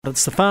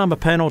It's the farmer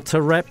panel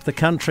to wrap the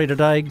country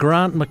today.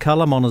 Grant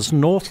McCallum on his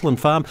Northland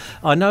farm.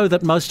 I know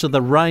that most of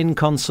the rain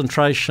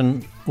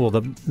concentration, or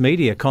the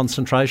media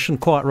concentration,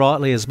 quite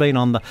rightly, has been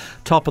on the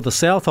top of the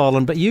South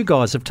Island, but you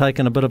guys have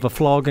taken a bit of a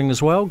flogging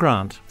as well,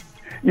 Grant.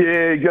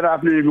 Yeah, good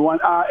afternoon, everyone.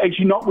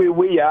 Actually, not where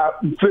we are,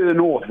 further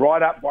north,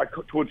 right up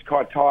towards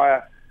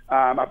Kaitaia,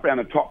 up around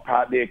the top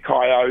part there.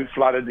 Kaio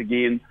flooded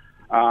again.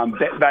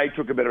 They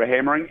took a bit of a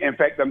hammering. In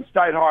fact,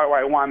 State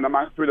Highway 1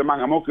 through the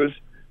Mangamukas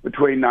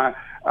between the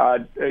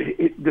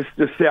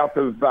south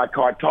of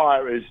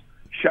Kaitaia is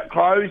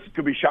closed. It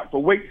could be shut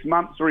for weeks,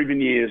 months, or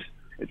even years.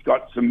 It's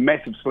got some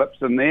massive slips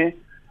in there,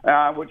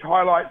 which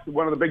highlights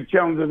one of the big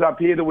challenges up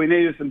here that we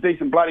need is some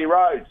decent bloody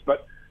roads.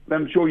 But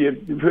I'm sure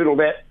you've heard all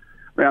that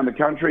around the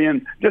country.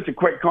 And just a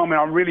quick comment,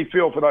 I really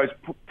feel for those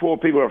poor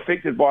people who are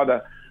affected by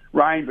the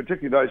rain,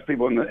 particularly those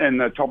people in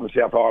the top of the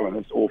South Island.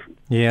 It's awful.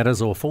 Yeah, it is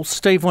awful.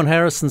 Steve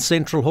Wyn-Harris in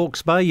Central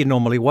Hawke's Bay, you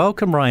normally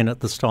welcome rain at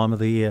this time of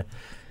the year.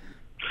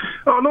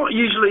 Oh, not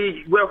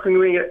usually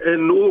welcoming it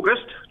in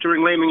August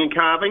during lambing and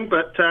calving,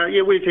 but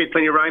we've had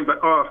plenty of rain. But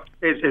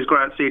as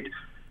Grant said,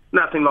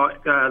 nothing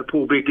like the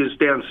poor beggars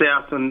down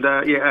south, and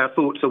our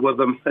thoughts are with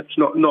them. It's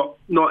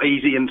not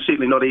easy, and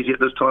certainly not easy at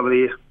this time of the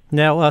year.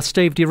 Now,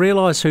 Steve, do you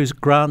realise who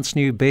Grant's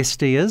new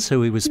bestie is,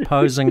 who he was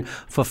posing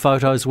for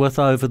photos with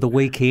over the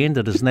weekend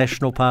at his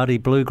National Party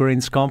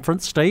Blue-Greens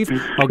conference? Steve,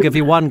 I'll give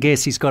you one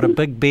guess. He's got a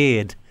big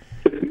beard.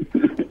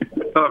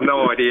 I have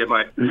no idea,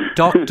 mate.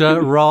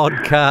 Dr. Rod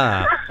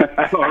Carr.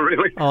 Oh,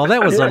 really? Oh,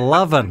 that was a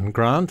lovin',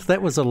 Grant.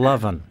 That was a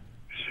lovin'.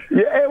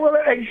 Yeah, well,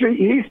 actually,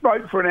 he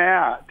spoke for an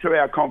hour to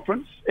our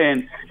conference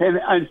and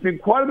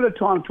spent quite a bit of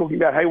time talking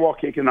about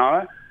Heiwaka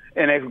Ekanoa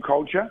and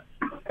agriculture.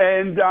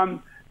 And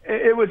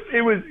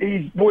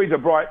his boy's a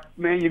bright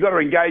man. You've got to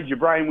engage your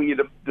brain when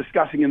you're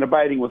discussing and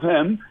debating with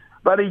him.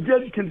 But he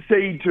did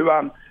concede to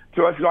us.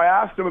 I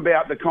asked him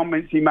about the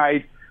comments he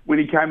made when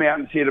he came out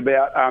and said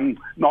about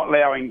not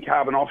allowing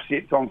carbon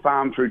offsets on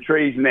farm through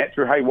trees and that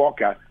through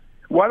Heiwaka.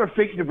 What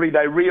effectively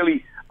they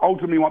really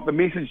ultimately want the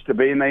message to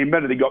be, and they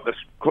admitted he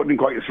couldn't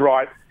quite get this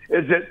right,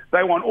 is that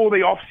they want all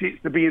the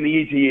offsets to be in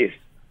the ETS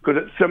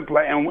because it's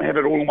simpler and have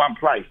it all in one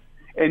place.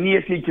 And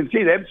yes, he can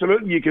see that,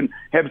 absolutely. You can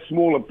have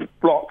smaller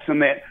blocks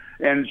and that,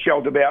 and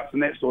shelter bouts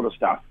and that sort of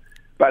stuff.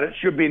 But it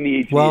should be in the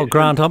ETS. Well,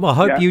 Grant,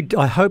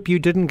 I hope you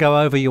didn't go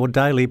over your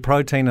daily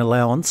protein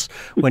allowance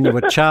when you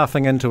were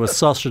chaffing into a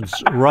sausage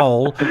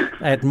roll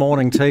at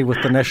morning tea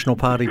with the National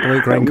Party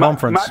Blue-Green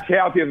Conference. Much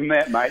healthier than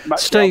that, mate.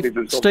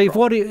 Steve,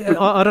 what do you,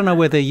 I don't know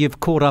whether you've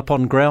caught up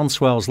on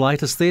Groundswell's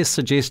latest. They're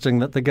suggesting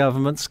that the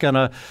government's going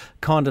to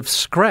kind of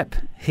scrap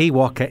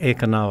Heiwaka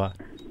Ekanoa.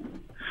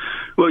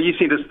 Well, you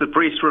sent us the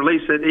press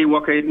release that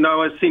Heiwaka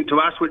Ekanoa sent to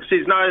us, which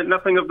says no,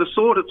 nothing of the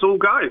sort. It's all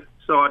go.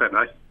 So I don't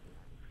know.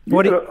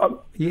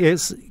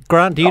 Yes,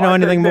 Grant, do you know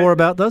anything more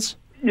about this?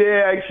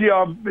 Yeah, actually,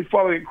 I've been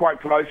following it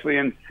quite closely,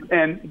 and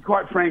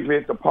quite frankly,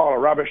 it's a pile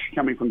of rubbish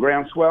coming from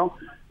Groundswell.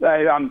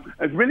 I'm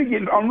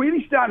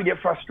really starting to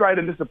get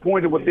frustrated and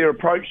disappointed with their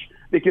approach,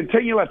 their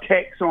continual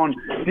attacks on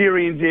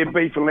dairy and dairy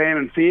beef and lamb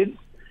and feds.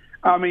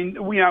 I mean,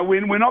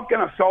 we're not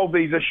going to solve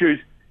these issues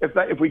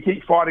if we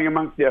keep fighting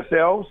amongst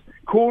ourselves.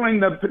 Calling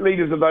the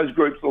leaders of those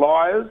groups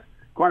liars,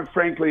 quite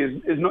frankly,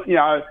 is not,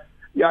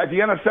 if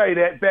you're going to say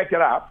that, back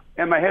it up.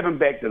 And they haven't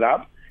backed it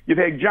up. You've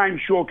had James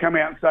Shaw come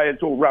out and say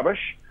it's all rubbish.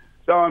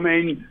 So, I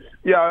mean,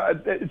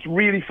 it's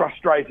really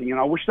frustrating, and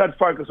I wish they'd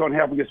focus on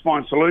helping us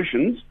find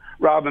solutions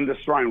rather than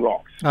just throwing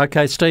rocks.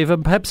 OK, Steve,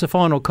 perhaps a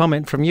final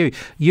comment from you.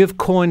 You've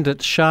coined it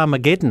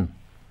Sharmageddon.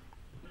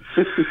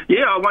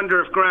 Yeah, I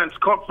wonder if Grant's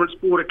conference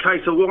bought a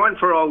case of wine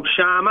for old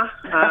Sharma,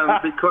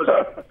 because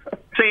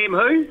Sam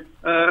Who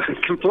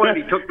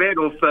completely took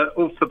that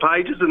off the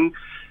pages, and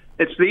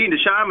it's the end of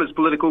Sharma's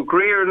political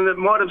career, and it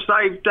might have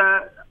saved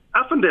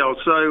Uffindale.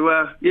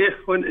 So,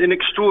 in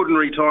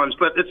extraordinary times.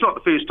 But it's not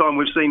the first time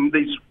we've seen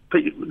the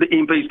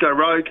MPs go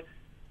rogue.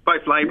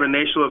 Both Labor and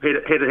National have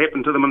had it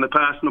happen to them in the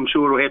past, and I'm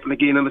sure it'll happen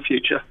again in the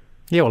future.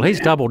 Yeah, well, he's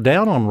doubled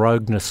down on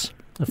rogueness,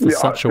 if there's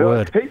such a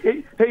word.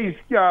 He's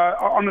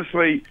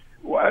honestly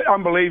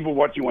unbelievable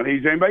what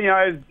he's doing. But,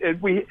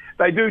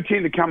 they do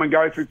tend to come and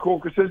go through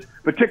caucuses,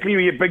 particularly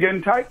when you get big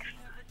intakes,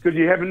 because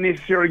you haven't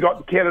necessarily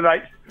got the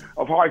candidates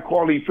of high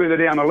quality further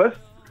down the list.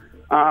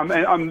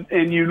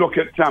 And you look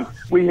at,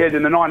 we had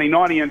in the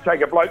 1990 and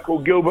take a bloke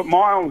called Gilbert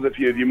Miles, if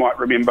you might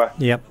remember.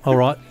 Yep, all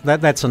right.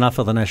 That's enough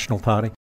of the National Party.